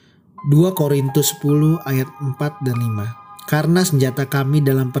2 Korintus 10 ayat 4 dan 5. Karena senjata kami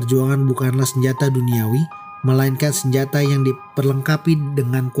dalam perjuangan bukanlah senjata duniawi, melainkan senjata yang diperlengkapi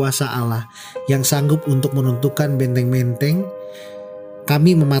dengan kuasa Allah, yang sanggup untuk meruntuhkan benteng-benteng.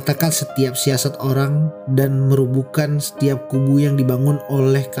 Kami mematahkan setiap siasat orang dan merubuhkan setiap kubu yang dibangun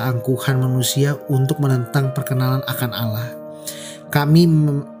oleh keangkuhan manusia untuk menentang perkenalan akan Allah. Kami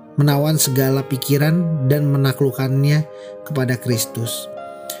menawan segala pikiran dan menaklukkannya kepada Kristus.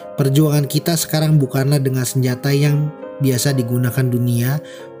 Perjuangan kita sekarang bukanlah dengan senjata yang biasa digunakan dunia,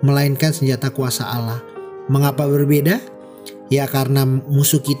 melainkan senjata kuasa Allah. Mengapa berbeda? Ya karena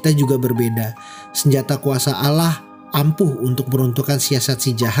musuh kita juga berbeda. Senjata kuasa Allah ampuh untuk meruntuhkan siasat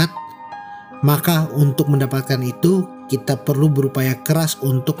si jahat. Maka untuk mendapatkan itu, kita perlu berupaya keras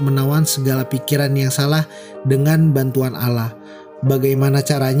untuk menawan segala pikiran yang salah dengan bantuan Allah. Bagaimana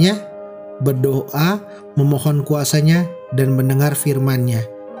caranya? Berdoa, memohon kuasanya, dan mendengar firman-Nya,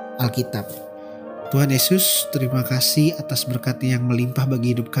 Alkitab. Tuhan Yesus, terima kasih atas berkat yang melimpah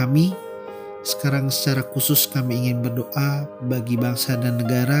bagi hidup kami. Sekarang secara khusus kami ingin berdoa bagi bangsa dan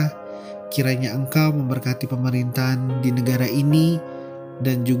negara. Kiranya Engkau memberkati pemerintahan di negara ini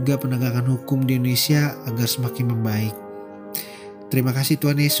dan juga penegakan hukum di Indonesia agar semakin membaik. Terima kasih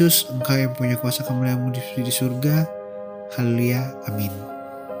Tuhan Yesus, Engkau yang punya kuasa kemuliaan di surga. Haleluya, amin.